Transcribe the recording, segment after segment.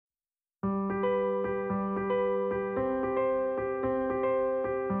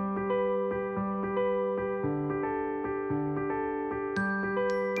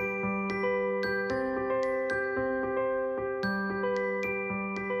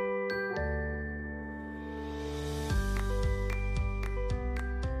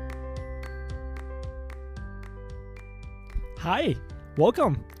Hi,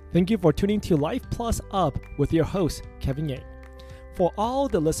 welcome. Thank you for tuning to Life Plus Up with your host, Kevin Yang. For all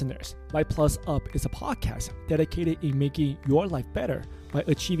the listeners, Life Plus Up is a podcast dedicated in making your life better by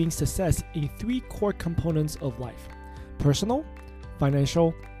achieving success in three core components of life: personal,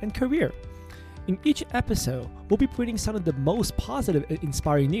 financial, and career. In each episode, we'll be bringing some of the most positive and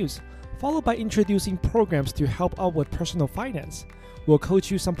inspiring news, followed by introducing programs to help out with personal finance. We'll coach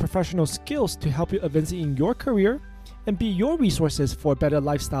you some professional skills to help you advance in your career and be your resources for a better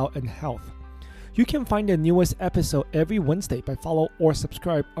lifestyle and health. You can find the newest episode every Wednesday by follow or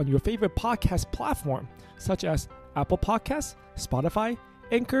subscribe on your favorite podcast platform, such as Apple Podcasts, Spotify,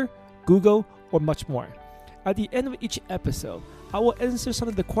 Anchor, Google, or much more. At the end of each episode, I will answer some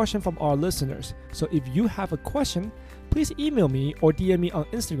of the questions from our listeners. So if you have a question, please email me or DM me on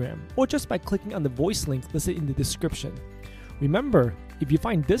Instagram, or just by clicking on the voice link listed in the description. Remember, if you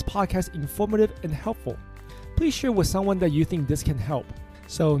find this podcast informative and helpful, please share with someone that you think this can help.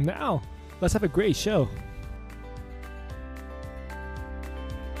 So now, let's have a great show.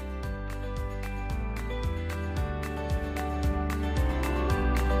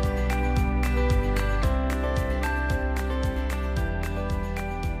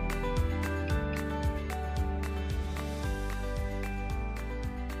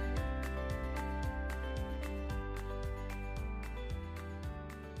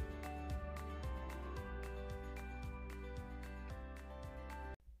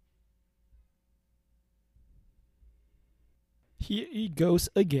 Here it goes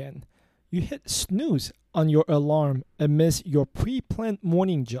again. You hit snooze on your alarm and miss your pre-planned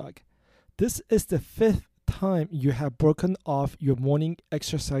morning jog. This is the fifth time you have broken off your morning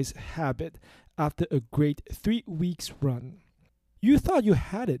exercise habit after a great 3 weeks run. You thought you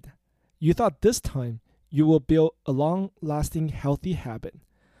had it. You thought this time you will build a long-lasting healthy habit.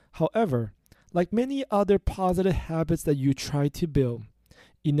 However, like many other positive habits that you try to build,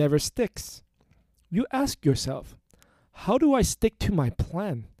 it never sticks. You ask yourself, how do I stick to my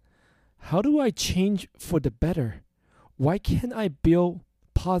plan? How do I change for the better? Why can't I build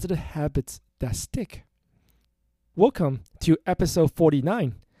positive habits that stick? Welcome to episode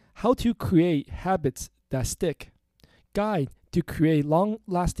 49, How to Create Habits That Stick, Guide to Create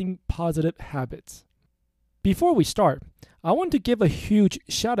Long-Lasting Positive Habits. Before we start, I want to give a huge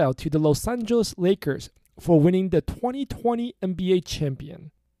shout out to the Los Angeles Lakers for winning the 2020 NBA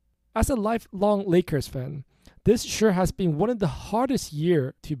champion. As a lifelong Lakers fan, this sure has been one of the hardest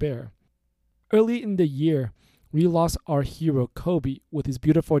years to bear. Early in the year, we lost our hero Kobe with his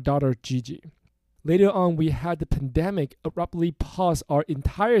beautiful daughter Gigi. Later on, we had the pandemic abruptly pause our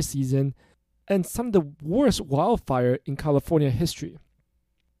entire season and some of the worst wildfire in California history.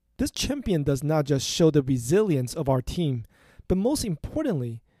 This champion does not just show the resilience of our team, but most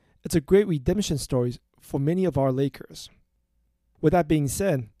importantly, it's a great redemption story for many of our Lakers. With that being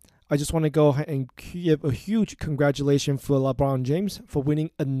said, I just want to go ahead and give a huge congratulations for LeBron James for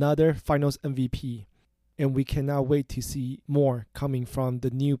winning another Finals MVP. And we cannot wait to see more coming from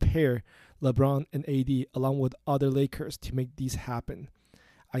the new pair, LeBron and AD, along with other Lakers to make these happen.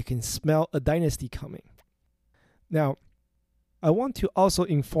 I can smell a dynasty coming. Now, I want to also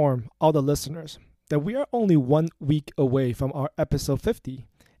inform all the listeners that we are only 1 week away from our episode 50,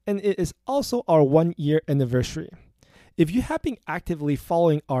 and it is also our 1-year anniversary. If you have been actively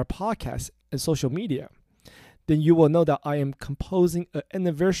following our podcast and social media, then you will know that I am composing an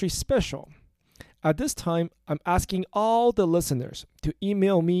anniversary special. At this time, I'm asking all the listeners to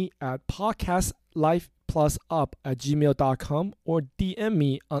email me at podcastlifeplusup@gmail.com or DM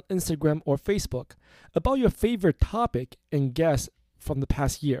me on Instagram or Facebook about your favorite topic and guests from the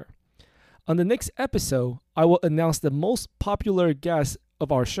past year. On the next episode, I will announce the most popular guests of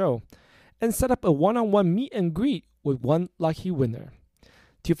our show and set up a one-on-one meet and greet with one lucky winner.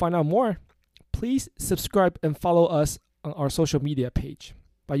 To find out more, please subscribe and follow us on our social media page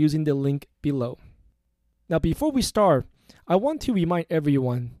by using the link below. Now, before we start, I want to remind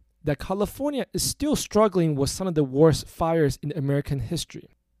everyone that California is still struggling with some of the worst fires in American history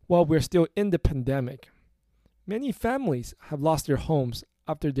while we're still in the pandemic. Many families have lost their homes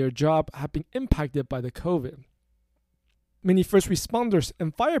after their job have been impacted by the COVID. Many first responders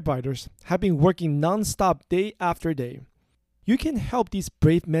and firefighters have been working non-stop day after day. You can help these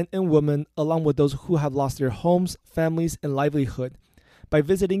brave men and women along with those who have lost their homes, families, and livelihood by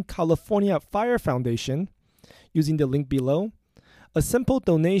visiting California Fire Foundation using the link below. A simple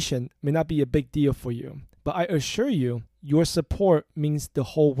donation may not be a big deal for you, but I assure you, your support means the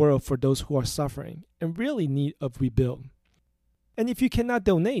whole world for those who are suffering and really need of rebuild. And if you cannot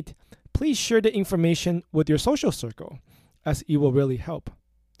donate, please share the information with your social circle, as it will really help.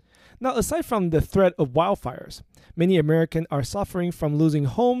 Now, aside from the threat of wildfires, many Americans are suffering from losing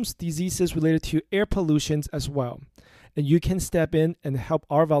homes, diseases related to air pollution as well. And you can step in and help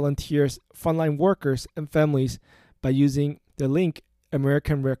our volunteers, frontline workers, and families by using the link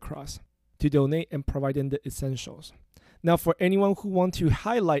American Red Cross to donate and provide them the essentials. Now, for anyone who wants to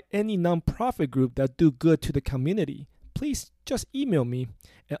highlight any nonprofit group that do good to the community, please just email me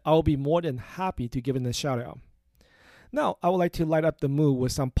and I'll be more than happy to give it a shout out. Now, I would like to light up the mood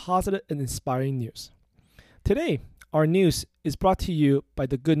with some positive and inspiring news. Today, our news is brought to you by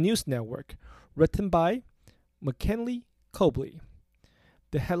the Good News Network, written by McKinley Cobley.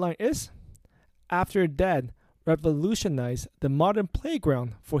 The headline is, After Dad Revolutionized the Modern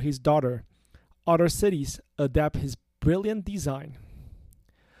Playground for His Daughter, Other Cities Adapt His Brilliant Design.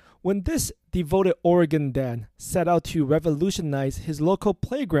 When this devoted Oregon dad set out to revolutionize his local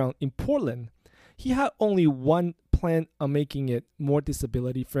playground in Portland, he had only one plan on making it more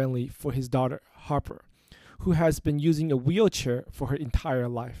disability-friendly for his daughter, Harper, who has been using a wheelchair for her entire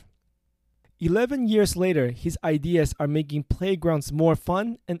life. 11 years later, his ideas are making playgrounds more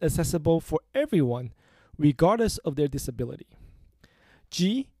fun and accessible for everyone, regardless of their disability.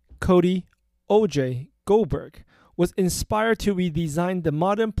 G. Cody O.J. Goldberg was inspired to redesign the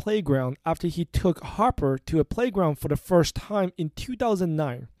modern playground after he took Harper to a playground for the first time in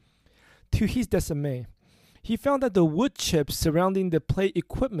 2009. To his dismay, he found that the wood chips surrounding the play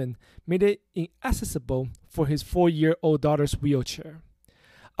equipment made it inaccessible for his 4-year-old daughter's wheelchair.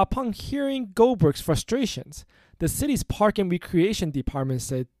 Upon hearing Goldberg's frustrations, the city's Park and Recreation Department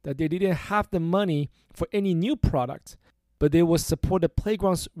said that they didn't have the money for any new product, but they would support the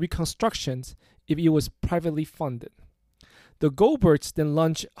playground's reconstructions if it was privately funded. The Goldbergs then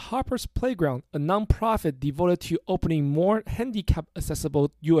launched Harper's Playground, a nonprofit devoted to opening more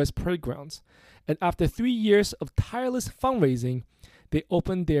handicap-accessible U.S. playgrounds. And after 3 years of tireless fundraising, they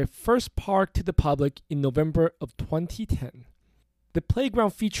opened their first park to the public in November of 2010. The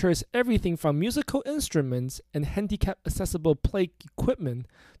playground features everything from musical instruments and handicap-accessible play equipment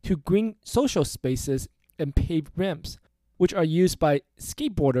to green social spaces and paved ramps, which are used by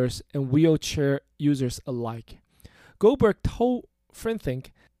skateboarders and wheelchair users alike. Goldberg told FriendThink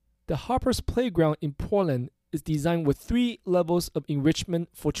the Harper's Playground in Portland is designed with 3 levels of enrichment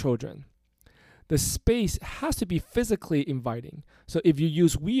for children. The space has to be physically inviting, so if you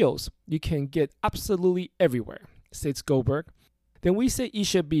use wheels, you can get absolutely everywhere, states Goldberg. Then we say it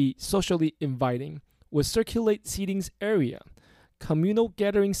should be socially inviting, with circulate seating area, communal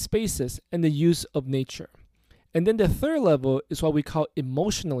gathering spaces, and the use of nature. And then the 3rd level is what we call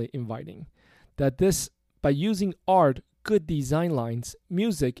emotionally inviting, that this by using art, good design lines,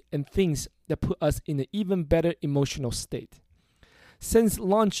 music, and things that put us in an even better emotional state. Since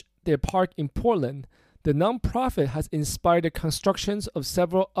launch their park in Portland, the nonprofit has inspired the constructions of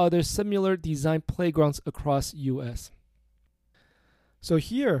several other similar design playgrounds across U.S. So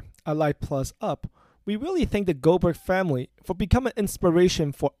here at Life Plus Up, we really thank the Goldberg family for becoming an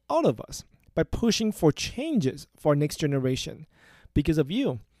inspiration for all of us by pushing for changes for our next generation. Because of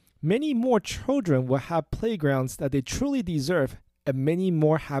you, many more children will have playgrounds that they truly deserve, and many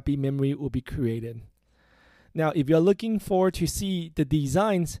more happy memories will be created. Now, if you're looking forward to see the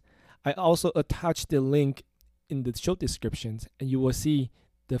designs, I also attached the link in the show descriptions, and you will see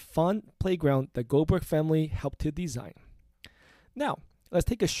the fun playground that Goldberg family helped to design. Now, let's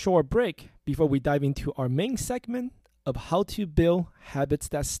take a short break before we dive into our main segment of how to build habits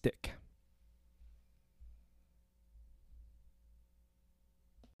that stick.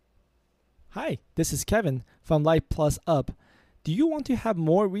 Hi, this is Kevin from Life Plus Up. Do you want to have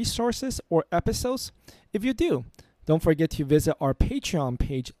more resources or episodes? If you do, don't forget to visit our Patreon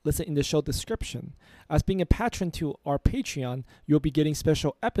page listed in the show description. As being a patron to our Patreon, you'll be getting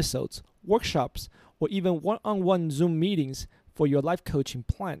special episodes, workshops, or even one-on-one Zoom meetings for your life coaching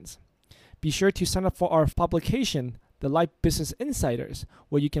plans. Be sure to sign up for our publication, The Life Business Insiders,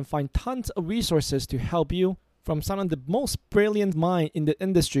 where you can find tons of resources to help you, from some of the most brilliant minds in the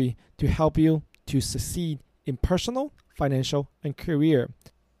industry, to help you to succeed in personal, financial, and career.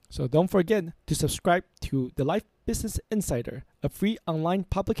 So don't forget to subscribe to the Life Business Insider, a free online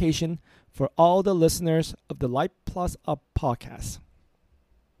publication for all the listeners of the Life Plus Up podcast.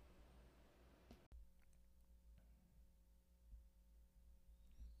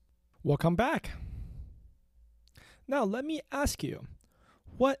 Welcome back. Now let me ask you,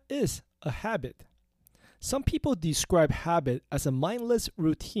 what is a habit? Some people describe habit as a mindless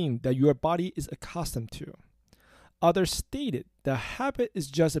routine that your body is accustomed to. Others stated that habit is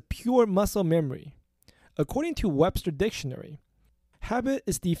just a pure muscle memory. According to Webster Dictionary, habit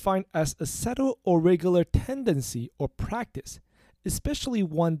is defined as a settled or regular tendency or practice, especially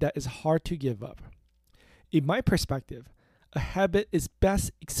one that is hard to give up. In my perspective, a habit is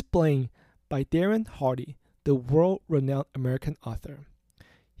best explained by Darren Hardy, the world-renowned American author.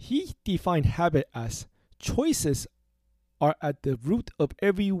 He defined habit as choices are at the root of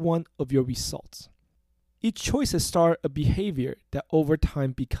every one of your results. Each choice starts a behavior that over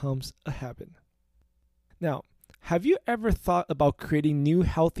time becomes a habit. Now, have you ever thought about creating new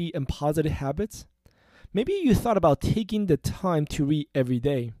healthy and positive habits? Maybe you thought about taking the time to read every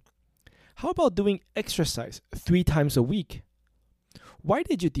day. How about doing exercise 3 times a week? Why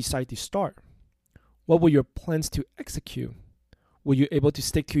did you decide to start? What were your plans to execute? Were you able to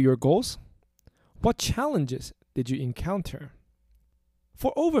stick to your goals? What challenges did you encounter?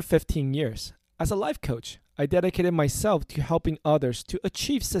 For over 15 years, as a life coach, I dedicated myself to helping others to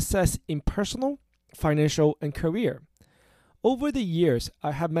achieve success in personal, financial, and career. Over the years,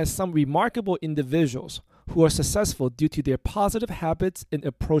 I have met some remarkable individuals who are successful due to their positive habits and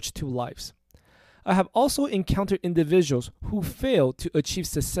approach to lives. I have also encountered individuals who fail to achieve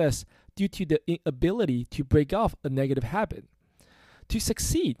success due to the inability to break off a negative habit. To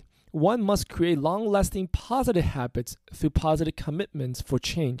succeed, one must create long-lasting positive habits through positive commitments for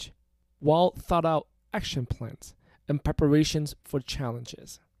change, well thought-out action plans, and preparations for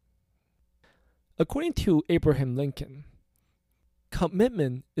challenges. According to Abraham Lincoln,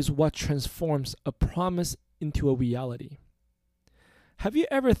 commitment is what transforms a promise into a reality. Have you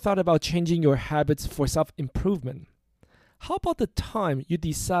ever thought about changing your habits for self-improvement? How about the time you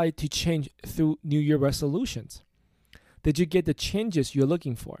decide to change through New Year resolutions? Did you get the changes you're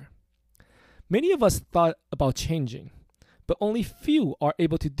looking for? Many of us thought about changing, but only few are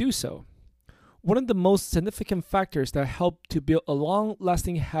able to do so. One of the most significant factors that help to build a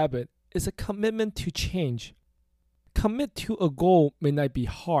long-lasting habit is a commitment to change. Commit to a goal may not be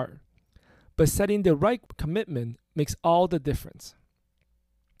hard, but setting the right commitment makes all the difference.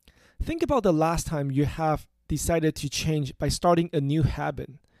 Think about the last time you have decided to change by starting a new habit.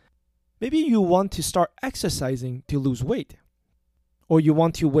 Maybe you want to start exercising to lose weight, or you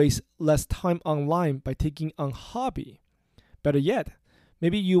want to waste less time online by taking on a hobby. Better yet,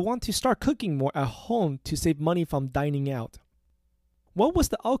 maybe you want to start cooking more at home to save money from dining out. What was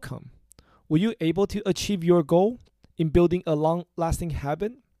the outcome? Were you able to achieve your goal in building a long-lasting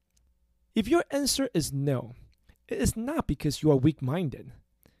habit? If your answer is no, it is not because you are weak-minded.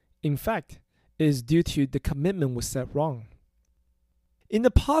 In fact, it is due to the commitment was set wrong. In a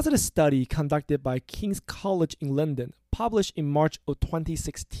positive study conducted by King's College in London, published in March of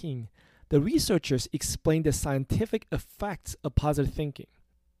 2016, the researchers explained the scientific effects of positive thinking.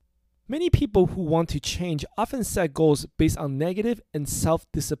 Many people who want to change often set goals based on negative and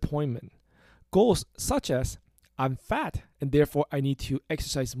self-disappointment. Goals such as, I'm fat and therefore I need to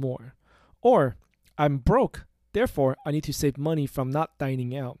exercise more. Or, I'm broke, therefore I need to save money from not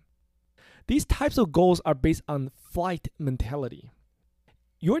dining out. These types of goals are based on flight mentality.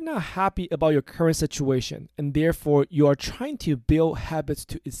 You're not happy about your current situation and therefore you are trying to build habits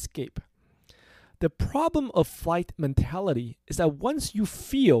to escape. The problem of flight mentality is that once you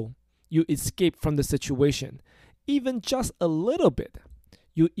feel you escape from the situation, even just a little bit,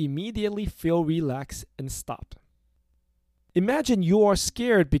 you immediately feel relaxed and stop. Imagine you are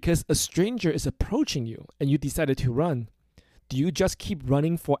scared because a stranger is approaching you and you decided to run. Do you just keep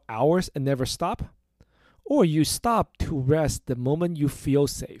running for hours and never stop? Or you stop to rest the moment you feel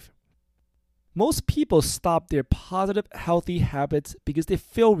safe? Most people stop their positive, healthy habits because they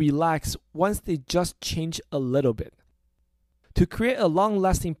feel relaxed once they just change a little bit. To create a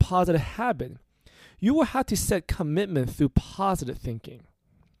long-lasting positive habit, you will have to set commitment through positive thinking.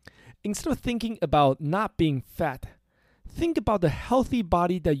 Instead of thinking about not being fat, think about the healthy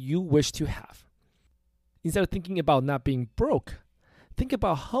body that you wish to have. Instead of thinking about not being broke, think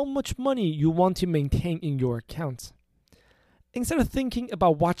about how much money you want to maintain in your accounts. Instead of thinking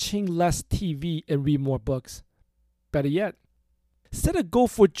about watching less TV and read more books, better yet, set a goal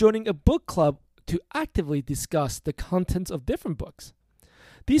for joining a book club to actively discuss the contents of different books.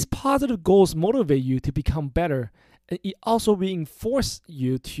 These positive goals motivate you to become better, and it also reinforces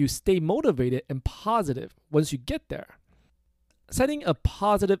you to stay motivated and positive once you get there. Setting a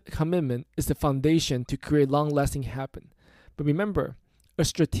positive commitment is the foundation to create long-lasting habits. But remember, a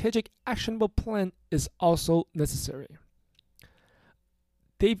strategic, actionable plan is also necessary.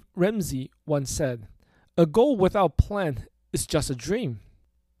 Dave Ramsey once said, "A goal without a plan is just a dream."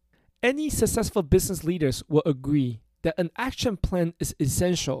 Any successful business leaders will agree that an action plan is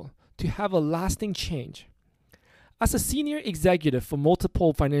essential to have a lasting change. As a senior executive for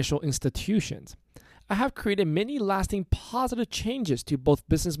multiple financial institutions, I have created many lasting positive changes to both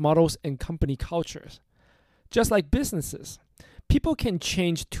business models and company cultures. Just like businesses, People can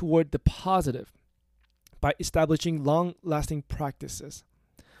change toward the positive by establishing long-lasting practices.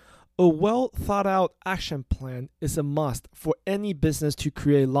 A well-thought-out action plan is a must for any business to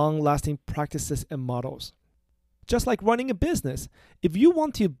create long-lasting practices and models. Just like running a business, if you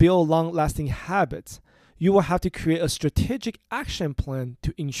want to build long-lasting habits, you will have to create a strategic action plan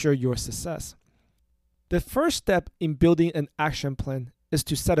to ensure your success. The first step in building an action plan is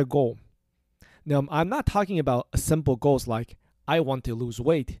to set a goal. Now, I'm not talking about simple goals like, I want to lose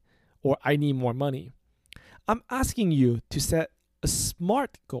weight or I need more money. I'm asking you to set a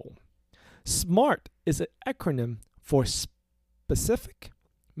SMART goal. SMART is an acronym for specific,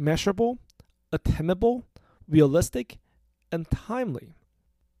 measurable, attainable, realistic, and timely.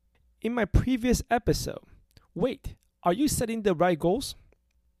 In my previous episode, wait, are you setting the right goals?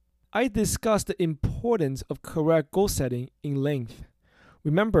 I discussed the importance of correct goal setting in length.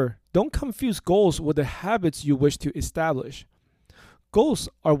 Remember, don't confuse goals with the habits you wish to establish. Goals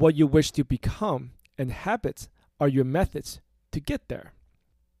are what you wish to become, and habits are your methods to get there.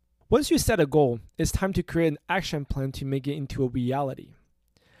 Once you set a goal, it's time to create an action plan to make it into a reality.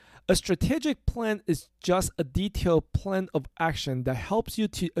 A strategic plan is just a detailed plan of action that helps you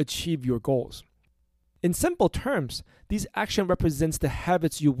to achieve your goals. In simple terms, these action represents the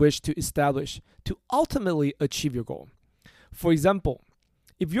habits you wish to establish to ultimately achieve your goal. For example,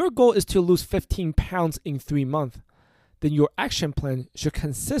 if your goal is to lose 15 pounds in 3 months, then your action plan should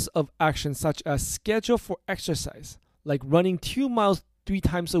consist of actions such as schedule for exercise, like running 2 miles 3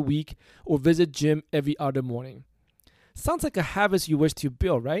 times a week or visit gym every other morning. Sounds like a habits you wish to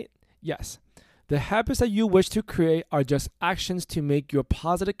build, right? Yes. The habits that you wish to create are just actions to make your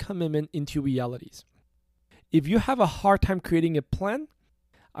positive commitment into realities. If you have a hard time creating a plan,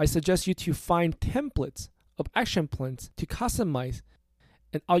 I suggest you to find templates of action plans to customize,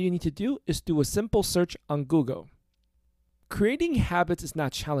 and all you need to do is do a simple search on Google. Creating habits is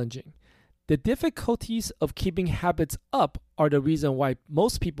not challenging. The difficulties of keeping habits up are the reason why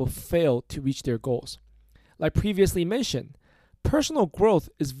most people fail to reach their goals. Like previously mentioned, personal growth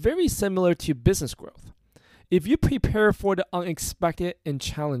is very similar to business growth. If you prepare for the unexpected and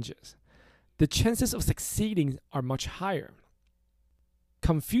challenges, the chances of succeeding are much higher.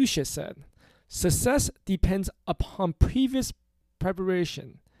 Confucius said, "Success depends upon previous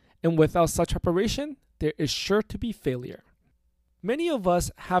preparation, and without such preparation, there is sure to be failure." Many of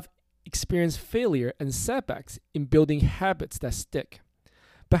us have experienced failure and setbacks in building habits that stick.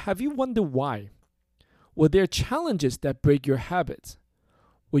 But have you wondered why? Were there challenges that break your habits?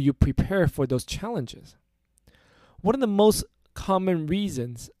 Will you prepare for those challenges? One of the most common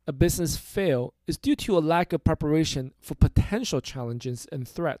reasons a business fails is due to a lack of preparation for potential challenges and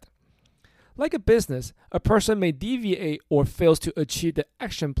threat. Like a business, a person may deviate or fails to achieve the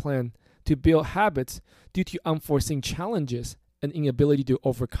action plan to build habits due to unforeseen challenges and inability to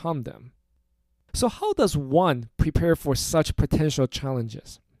overcome them. So how does one prepare for such potential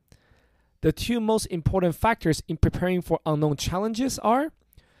challenges? The two most important factors in preparing for unknown challenges are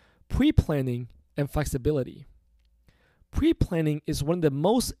pre-planning and flexibility. Pre-planning is one of the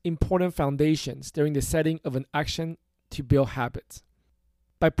most important foundations during the setting of an action to build habits.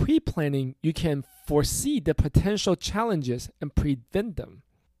 By pre-planning, you can foresee the potential challenges and prevent them.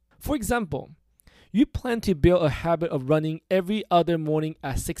 For example, you plan to build a habit of running every other morning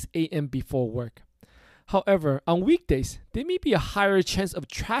at 6 a.m. before work. However, on weekdays, there may be a higher chance of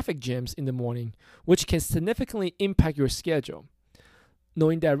traffic jams in the morning, which can significantly impact your schedule.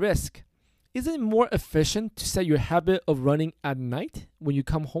 Knowing that risk, isn't it more efficient to set your habit of running at night when you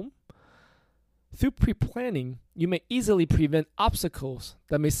come home? Through pre-planning, you may easily prevent obstacles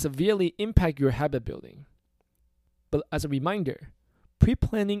that may severely impact your habit building. But as a reminder,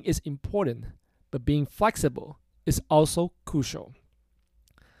 pre-planning is important, but being flexible is also crucial.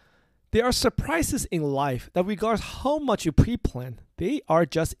 There are surprises in life that regardless how much you pre-plan, they are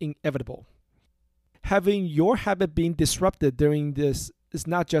just inevitable. Having your habit being disrupted during this is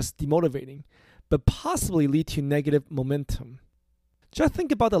not just demotivating, but possibly lead to negative momentum. Just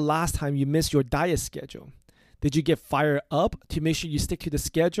think about the last time you missed your diet schedule. Did you get fired up to make sure you stick to the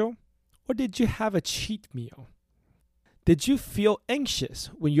schedule? Or did you have a cheat meal? Did you feel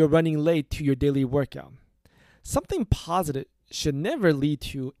anxious when you're running late to your daily workout? Something positive should never lead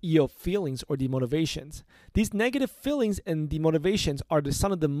to ill feelings or demotivations. These negative feelings and demotivations are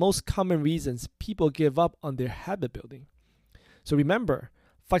some of the most common reasons people give up on their habit building. So remember,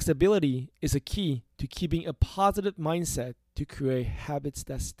 flexibility is a key to keeping a positive mindset to create habits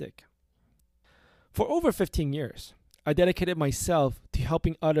that stick. For over 15 years, I dedicated myself to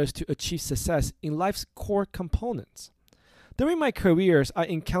helping others to achieve success in life's core components. During my careers, I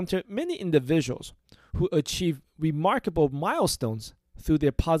encountered many individuals who achieve remarkable milestones through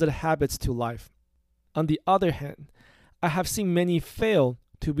their positive habits to life. On the other hand, I have seen many fail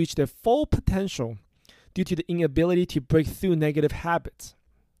to reach their full potential due to the inability to break through negative habits.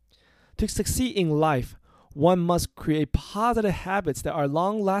 To succeed in life, one must create positive habits that are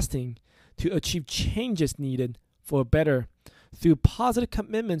long-lasting to achieve changes needed for better through positive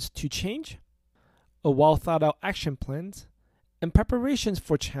commitments to change, a well-thought-out action plans, and preparations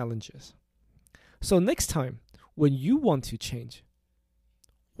for challenges. So next time, when you want to change,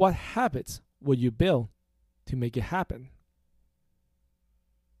 what habits will you build to make it happen?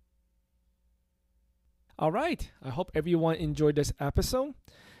 All right, I hope everyone enjoyed this episode.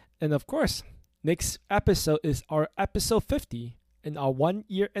 And of course, next episode is our episode 50 and our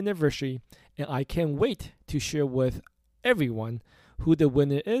 1-year anniversary. And I can't wait to share with everyone who the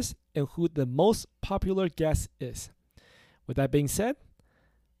winner is and who the most popular guest is. With that being said,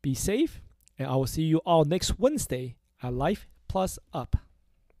 be safe, and I will see you all next Wednesday at Life Plus Up.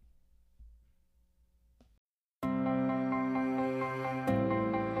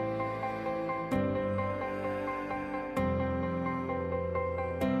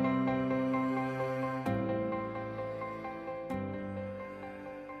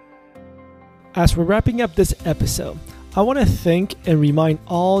 As we're wrapping up this episode, I want to thank and remind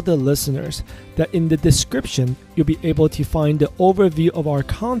all the listeners that in the description, you'll be able to find the overview of our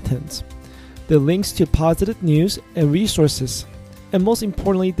contents, the links to positive news and resources, and most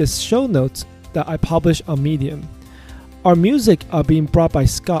importantly, the show notes that I publish on Medium. Our music are being brought by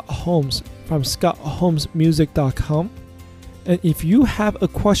Scott Holmes from scottholmesmusic.com. And if you have a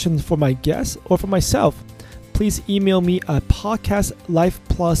question for my guest or for myself, please email me at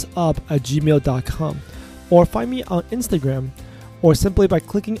podcastlifeplusup@gmail.com or find me on Instagram or simply by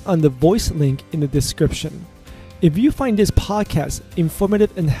clicking on the voice link in the description. If you find this podcast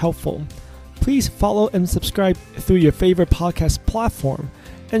informative and helpful, please follow and subscribe through your favorite podcast platform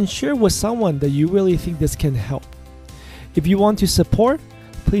and share with someone that you really think this can help. If you want to support,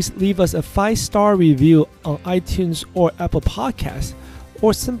 please leave us a 5-star review on iTunes or Apple Podcasts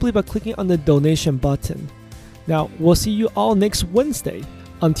or simply by clicking on the donation button. Now, we'll see you all next Wednesday.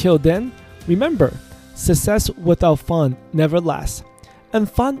 Until then, remember, success without fun never lasts. And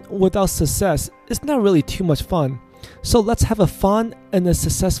fun without success is not really too much fun. So let's have a fun and a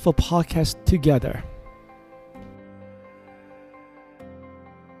successful podcast together.